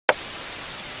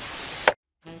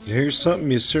Here's something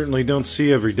you certainly don't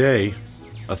see every day.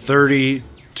 A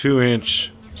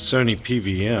 32-inch Sony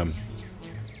PVM.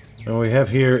 And what we have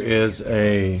here is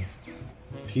a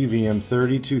PVM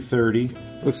 3230.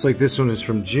 Looks like this one is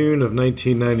from June of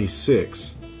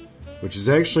 1996, which is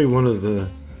actually one of the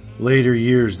later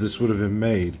years this would have been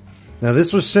made. Now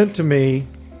this was sent to me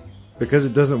because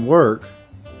it doesn't work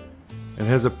and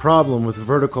has a problem with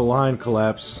vertical line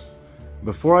collapse.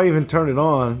 Before I even turn it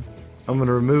on, I'm going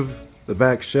to remove the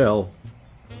back shell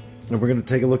and we're going to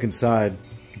take a look inside.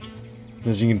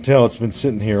 As you can tell, it's been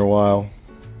sitting here a while.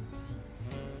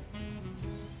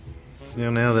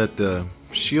 Now that the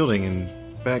shielding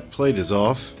and back plate is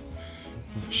off,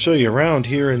 I'll show you around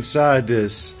here inside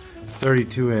this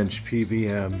 32-inch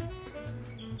PVM.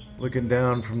 Looking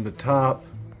down from the top,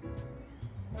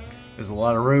 there's a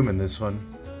lot of room in this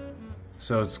one,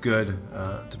 so it's good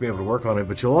to be able to work on it.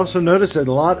 But you'll also notice a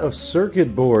lot of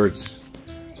circuit boards.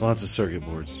 Lots of circuit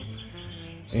boards.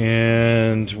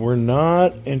 And we're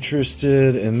not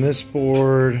interested in this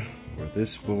board,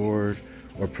 or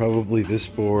probably this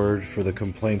board for the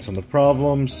complaints on the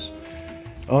problems.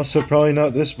 Also probably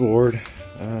not this board.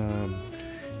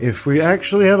 If we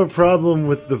actually have a problem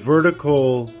with the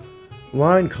vertical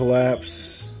line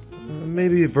collapse,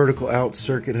 maybe a vertical out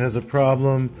circuit has a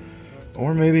problem,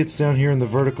 or maybe it's down here in the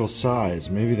vertical size.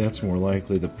 Maybe that's more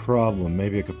likely the problem.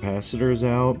 Maybe a capacitor is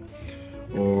out,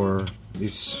 or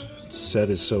this set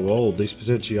is so old these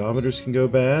potentiometers can go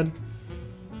bad.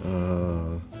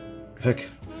 Heck,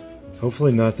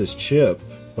 hopefully not this chip.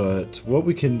 But what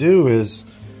we can do is,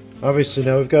 obviously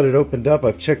now we've got it opened up,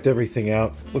 I've checked everything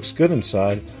out, looks good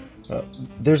inside.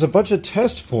 There's a bunch of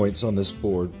test points on this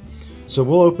board, so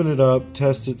we'll open it up,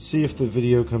 test it, see if the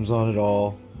video comes on at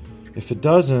all. If it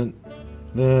doesn't,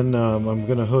 then I'm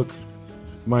gonna hook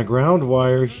my ground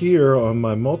wire here on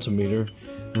my multimeter.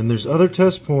 And there's other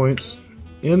test points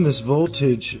in this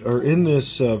voltage, or in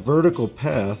this vertical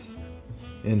path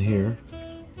in here,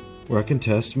 where I can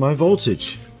test my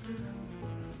voltage.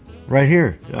 Right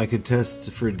here, I can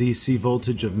test for a DC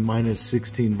voltage of minus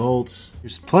 16 volts.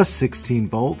 Here's plus 16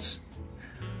 volts.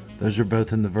 Those are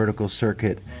both in the vertical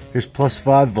circuit. Here's plus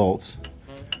 5 volts.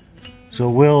 So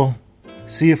we'll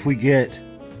see if we get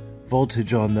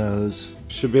voltage on those.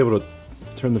 Should be able to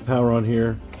turn the power on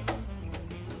here.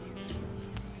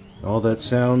 All that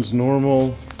sounds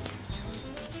normal.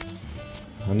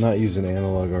 I'm not using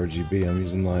analog RGB, I'm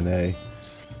using line A.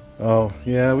 Oh,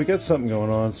 yeah, we got something going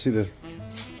on. See the...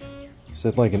 Is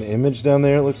that like an image down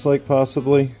there, it looks like,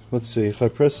 possibly? Let's see, if I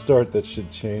press start, that should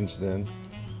change then.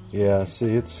 Yeah, see,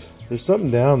 there's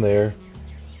something down there.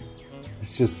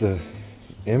 It's just the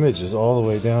image is all the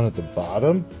way down at the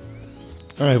bottom.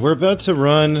 Alright, we're about to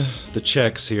run the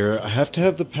checks here. I have to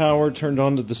have the power turned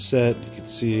on to the set. You can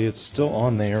see it's still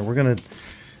on there.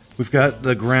 We've got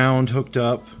the ground hooked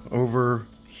up over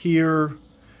here.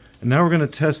 And now we're going to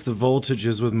test the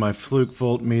voltages with my fluke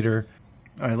voltmeter.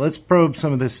 Alright, let's probe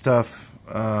some of this stuff.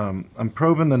 I'm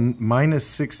probing the minus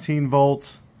 16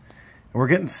 volts. And we're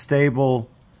getting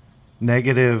stable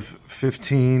negative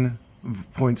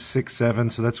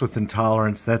 15.67, so that's within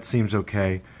tolerance. That seems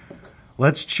okay.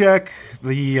 Let's check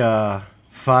the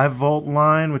 5 volt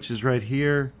line, which is right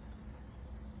here,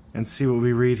 and see what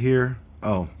we read here.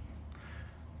 Oh,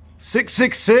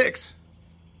 666!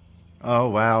 Oh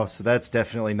wow, so that's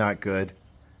definitely not good.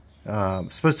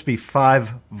 Supposed to be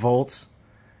 5 volts.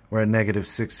 We're at negative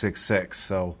 666,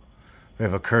 so we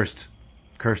have a cursed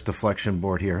deflection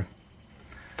board here.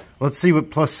 Let's see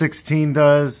what plus 16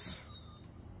 does.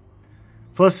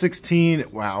 Plus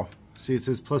 16, wow. See, it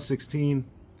says plus 16.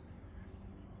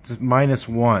 It's minus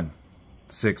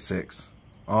 166.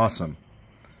 Awesome.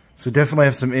 So definitely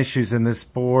have some issues in this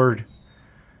board.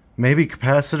 Maybe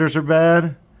capacitors are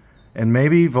bad, and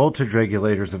maybe voltage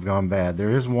regulators have gone bad. There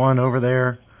is one over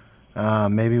there.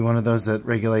 Maybe one of those that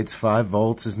regulates 5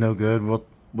 volts is no good.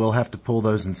 We'll have to pull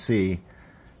those and see.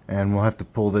 And we'll have to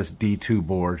pull this D2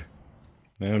 board.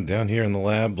 Now I'm down here in the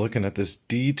lab looking at this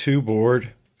D2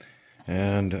 board.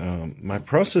 And my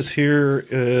process here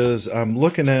is I'm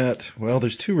looking at, well,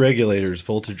 there's 2 regulators,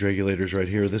 voltage regulators right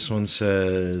here. This one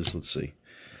says, let's see,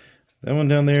 that one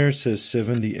down there says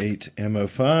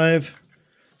 78M05.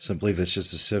 So I believe that's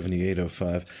just a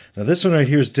 7805. Now this one right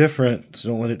here is different, so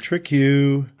don't let it trick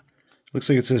you. Looks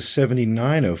like it says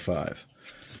 7905.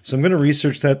 So I'm going to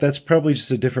research that. That's probably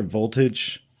just a different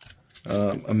voltage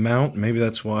amount. Maybe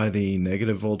that's why the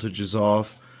negative voltage is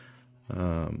off.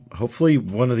 Hopefully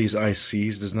one of these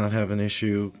ICs does not have an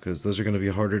issue, because those are going to be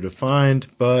harder to find.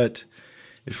 But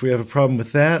if we have a problem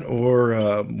with that, or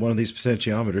one of these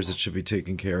potentiometers, it should be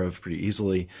taken care of pretty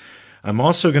easily. I'm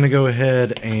also going to go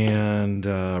ahead and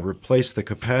replace the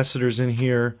capacitors in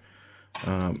here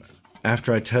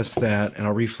after I test that, and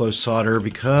I'll reflow solder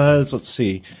because, let's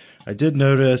see, I did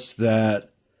notice that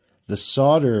the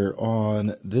solder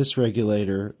on this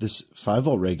regulator, this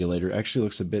 5-volt regulator, actually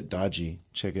looks a bit dodgy.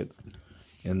 Check it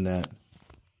in that.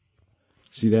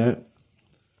 See that?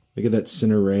 Look at that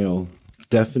center rail.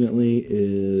 Definitely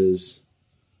is...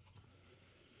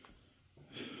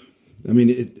 I mean,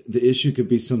 the issue could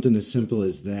be something as simple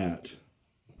as that.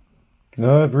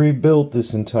 Now I've rebuilt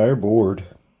this entire board.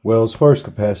 Well, as far as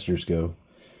capacitors go,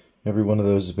 every one of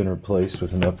those has been replaced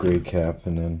with an upgrade cap,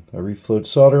 and then I reflowed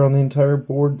solder on the entire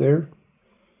board there.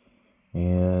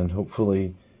 And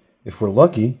hopefully, if we're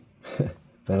lucky,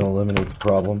 that'll eliminate the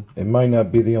problem. It might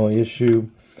not be the only issue.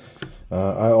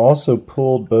 I also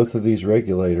pulled both of these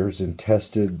regulators and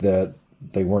tested that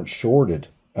they weren't shorted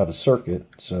out of circuit,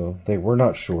 so they were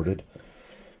not shorted.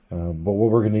 But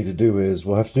what we're going to need to do is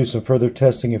we'll have to do some further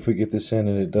testing if we get this in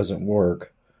and it doesn't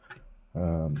work,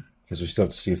 because we still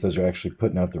have to see if those are actually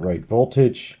putting out the right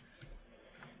voltage,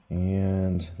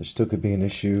 and there still could be an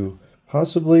issue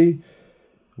possibly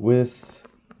with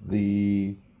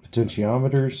the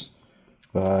potentiometers,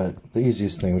 but the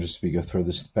easiest thing would just be go throw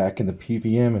this back in the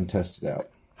PVM and test it out.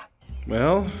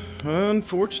 Well,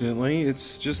 unfortunately,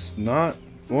 it's just not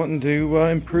wanting to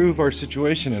improve our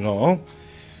situation at all.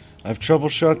 I've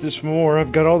troubleshot this more.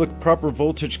 I've got all the proper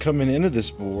voltage coming into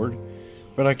this board,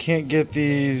 but I can't get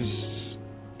these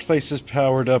places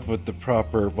powered up with the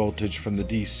proper voltage from the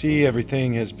DC.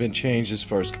 Everything has been changed as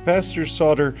far as capacitors,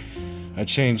 solder. I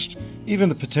changed even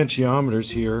the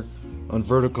potentiometers here on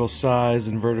vertical size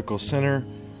and vertical center.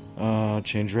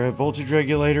 Change voltage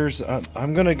regulators.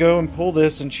 I'm going to go and pull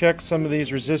this and check some of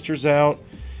these resistors out.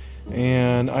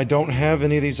 And I don't have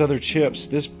any of these other chips.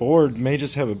 This board may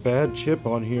just have a bad chip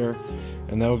on here,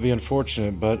 and that would be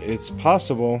unfortunate, but it's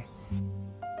possible.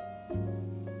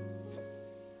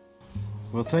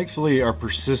 Well, thankfully our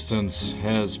persistence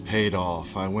has paid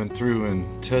off. I went through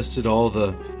and tested all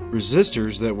the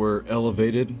resistors that were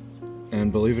elevated,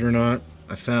 and believe it or not,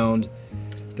 I found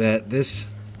that this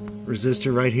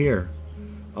resistor right here,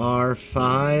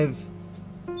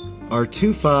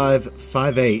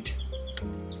 R2558,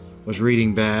 was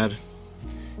reading bad,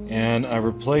 and I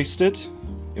replaced it.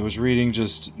 It was reading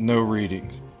just no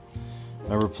readings.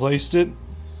 I replaced it,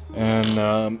 and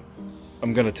I'm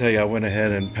gonna tell you, I went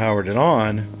ahead and powered it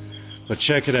on, but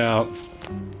check it out.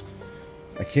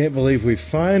 I can't believe we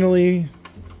finally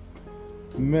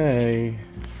may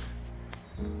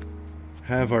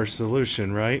have our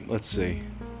solution, right? Let's see.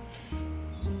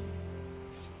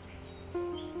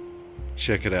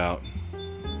 Check it out.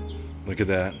 Look at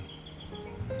that.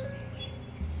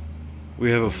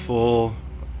 We have a full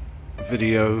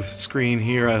video screen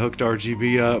here. I hooked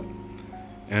RGB up,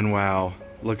 and wow,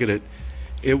 look at it.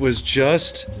 It was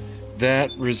just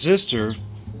that resistor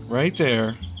right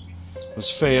there was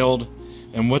failed,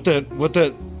 and what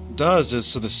that does is,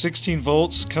 so the 16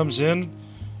 volts comes in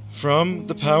from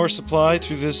the power supply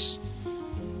through this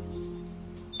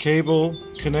cable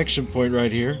connection point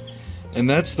right here, and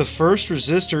that's the first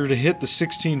resistor to hit the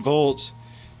 16 volts.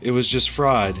 It was just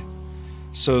fried.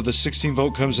 So the 16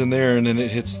 volt comes in there, and then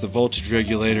it hits the voltage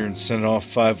regulator and sends off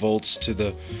 5 volts to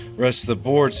the rest of the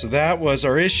board. So that was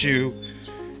our issue,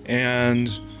 and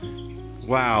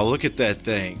wow, look at that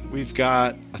thing. We've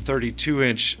got a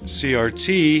 32-inch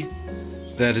CRT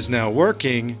that is now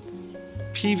working.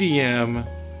 PVM,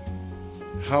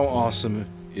 how awesome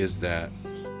is that?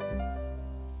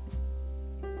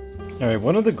 Alright,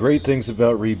 one of the great things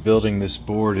about rebuilding this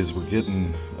board is we're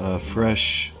getting a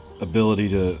fresh ability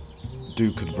to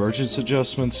do convergence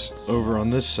adjustments over on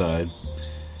this side,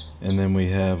 and then we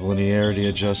have linearity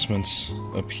adjustments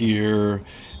up here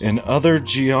and other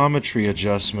geometry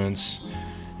adjustments,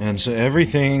 and so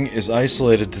everything is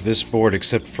isolated to this board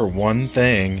except for one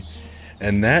thing,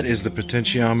 and that is the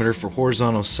potentiometer for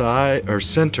horizontal side or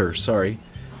center. Sorry,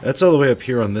 that's all the way up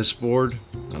here on this board,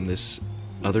 on this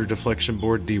other deflection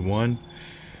board D1.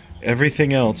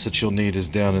 Everything else that you'll need is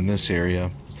down in this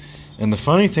area. And the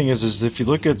funny thing is if you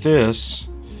look at this,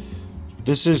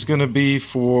 this is going to be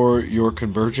for your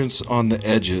convergence on the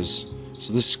edges.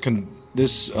 So this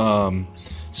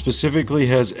specifically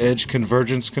has edge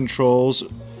convergence controls,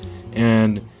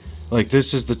 and like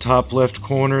this is the top left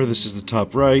corner, this is the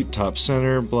top right, top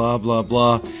center, blah blah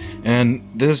blah, and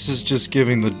this is just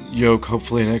giving the yoke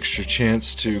hopefully an extra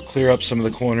chance to clear up some of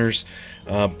the corners.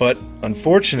 But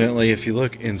unfortunately, if you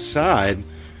look inside,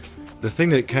 the thing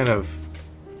that kind of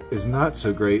is not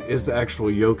so great is the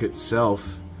actual yoke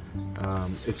itself.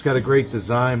 It's got a great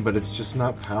design, but it's just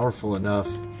not powerful enough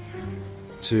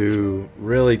to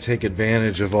really take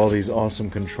advantage of all these awesome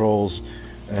controls.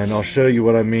 And I'll show you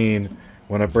what I mean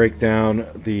when I break down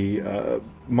the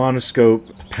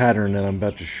monoscope pattern that I'm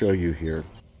about to show you here.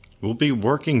 We'll be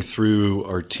working through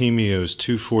Artemio's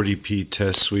 240p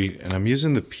test suite, and I'm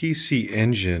using the PC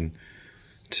Engine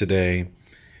today,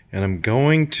 and I'm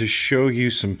going to show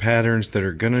you some patterns that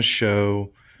are going to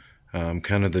show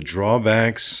kind of the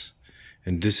drawbacks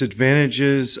and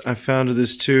disadvantages I found of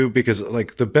this tube, because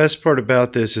like the best part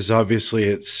about this is obviously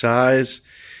its size,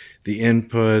 the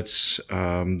inputs,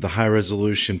 the high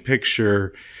resolution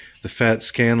picture, the fat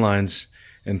scan lines,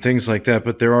 and things like that,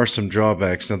 but there are some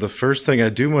drawbacks. Now, the first thing I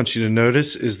do want you to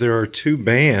notice is there are two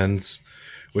bands,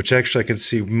 which actually I can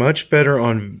see much better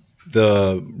on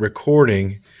the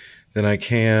recording than I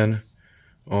can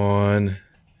in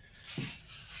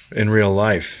real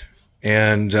life.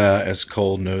 And as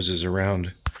Cole noses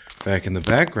around back in the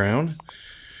background.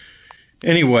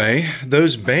 Anyway,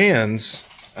 those bands,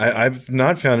 I've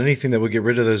not found anything that would get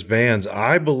rid of those bands.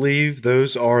 I believe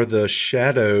those are the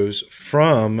shadows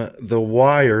from the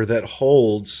wire that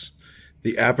holds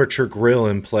the aperture grill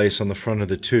in place on the front of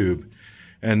the tube.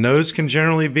 And those can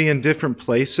generally be in different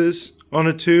places on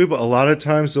a tube. A lot of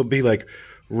times they'll be like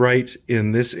right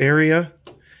in this area.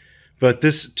 But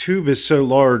this tube is so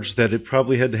large that it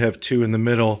probably had to have two in the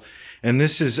middle. And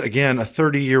this is, again, a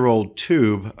 30-year-old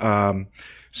tube.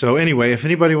 So anyway, if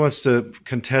anybody wants to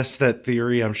contest that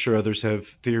theory, I'm sure others have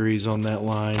theories on that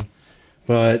line.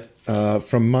 But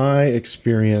from my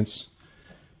experience,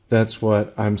 that's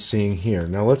what I'm seeing here.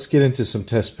 Now let's get into some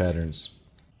test patterns.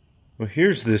 Well,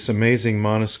 here's this amazing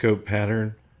monoscope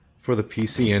pattern for the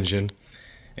PC Engine.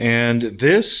 And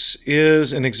this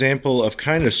is an example of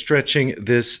kind of stretching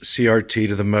this CRT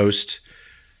to the most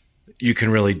you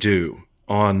can really do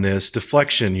on this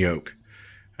deflection yoke.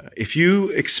 If you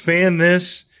expand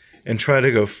this and try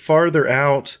to go farther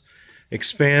out,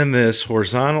 expand this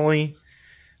horizontally,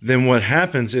 then what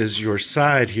happens is your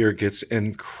side here gets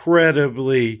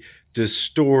incredibly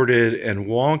distorted and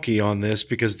wonky on this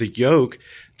because the yoke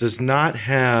does not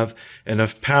have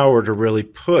enough power to really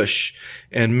push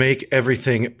and make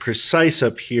everything precise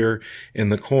up here in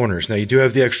the corners. Now you do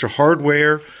have the extra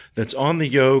hardware that's on the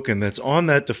yoke and that's on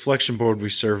that deflection board we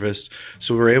serviced,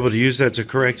 so we're able to use that to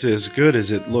correct it as good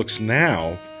as it looks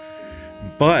now.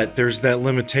 But there's that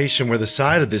limitation where the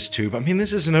side of this tube, I mean,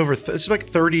 this is it's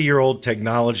like 30-year-old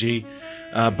technology,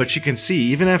 but you can see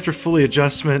even after fully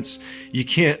adjustments, you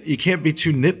can't be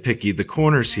too nitpicky. The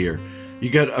corners here, you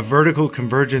got a vertical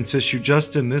convergence issue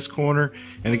just in this corner,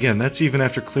 and again, that's even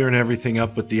after clearing everything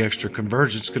up with the extra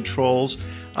convergence controls.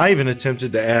 I even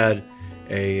attempted to add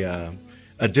a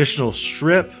additional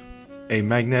strip, a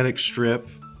magnetic strip,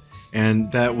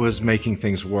 and that was making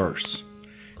things worse.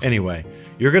 Anyway,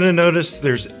 you're going to notice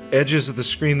there's edges of the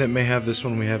screen that may have this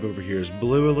one we have over here is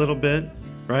blue a little bit,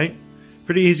 right?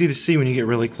 Pretty easy to see when you get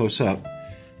really close up.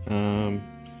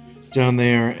 Down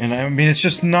there, and I mean, it's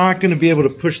just not going to be able to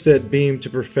push that beam to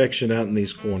perfection out in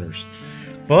these corners.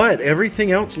 But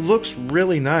everything else looks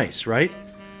really nice, right?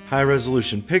 High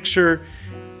resolution picture.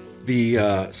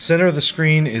 The center of the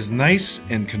screen is nice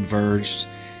and converged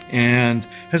and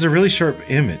has a really sharp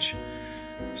image.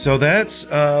 So that's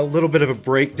a little bit of a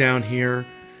breakdown here.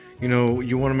 You know,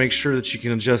 you want to make sure that you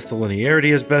can adjust the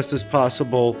linearity as best as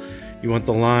possible. You want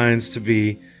the lines to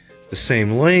be the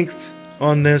same length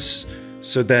on this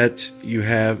so that you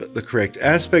have the correct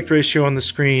aspect ratio on the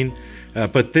screen.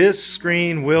 But this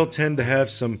screen will tend to have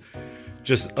some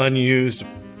just unused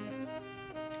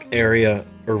area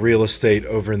or real estate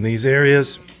over in these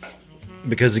areas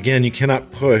because, again, you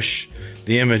cannot push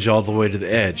the image all the way to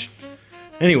the edge.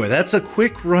 Anyway, that's a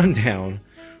quick rundown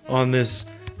on this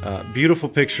beautiful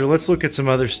picture. Let's look at some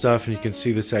other stuff and you can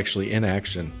see this actually in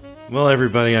action. Well,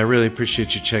 everybody, I really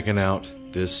appreciate you checking out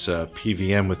this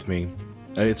PVM with me.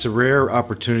 It's a rare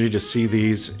opportunity to see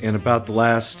these. In about the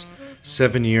last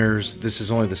 7 years, this is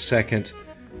only the second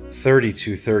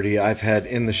 3230 I've had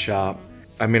in the shop.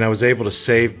 I mean, I was able to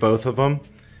save both of them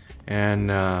and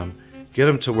get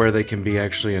them to where they can be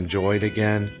actually enjoyed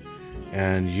again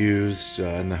and used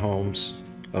in the homes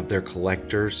of their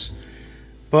collectors.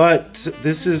 But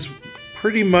this is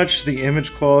pretty much the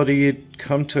image quality you'd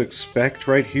come to expect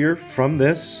right here from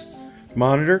this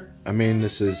monitor. I mean,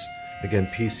 this is, again,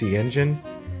 PC Engine,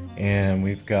 and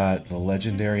we've got the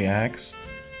legendary axe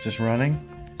just running.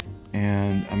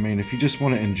 And I mean, if you just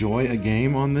want to enjoy a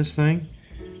game on this thing,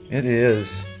 it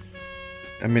is,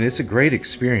 I mean, it's a great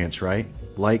experience, right?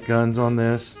 Light guns on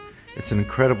this. It's an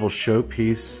incredible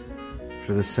showpiece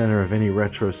for the center of any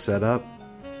retro setup.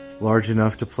 Large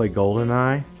enough to play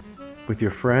GoldenEye with your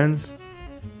friends.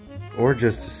 or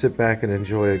just to sit back and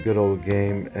enjoy a good old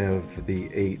game of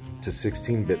the 8 to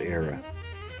 16-bit era.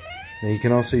 Now you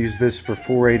can also use this for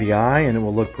 480i and it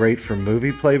will look great for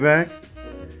movie playback.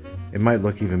 It might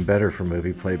look even better for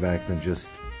movie playback than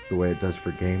just the way it does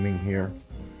for gaming here.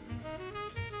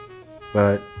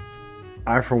 But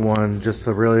I, for one, just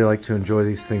really like to enjoy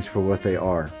these things for what they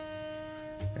are.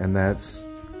 And that's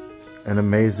an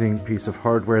amazing piece of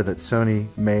hardware that Sony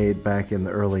made back in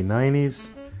the early 90s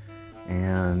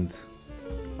and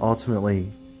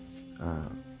ultimately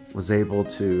was able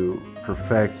to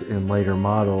perfect in later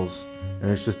models. And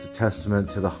it's just a testament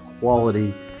to the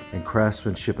quality and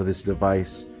craftsmanship of this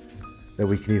device that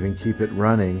we can even keep it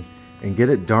running and get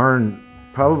it darn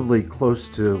probably close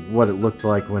to what it looked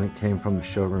like when it came from the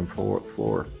showroom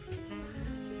floor.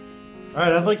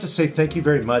 Alright, I'd like to say thank you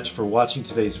very much for watching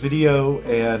today's video,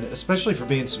 and especially for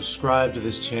being subscribed to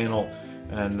this channel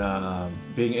and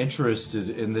being interested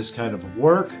in this kind of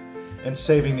work and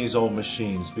saving these old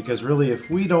machines. Because really, if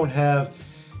we don't have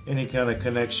any kind of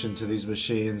connection to these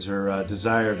machines or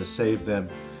desire to save them,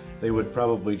 they would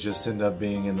probably just end up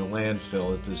being in the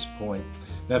landfill at this point.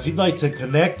 Now, if you'd like to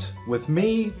connect with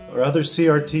me or other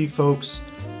CRT folks,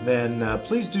 then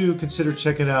please do consider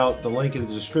checking out the link in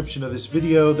the description of this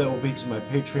video. That will be to my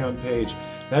Patreon page.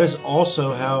 That is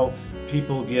also how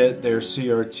people get their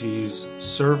CRTs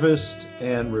serviced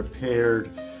and repaired,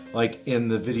 like in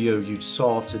the video you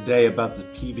saw today about the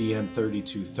PVM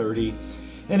 3230.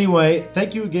 Anyway,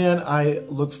 thank you again. I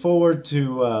look forward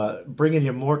to bringing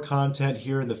you more content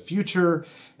here in the future,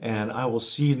 and I will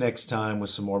see you next time with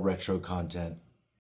some more retro content.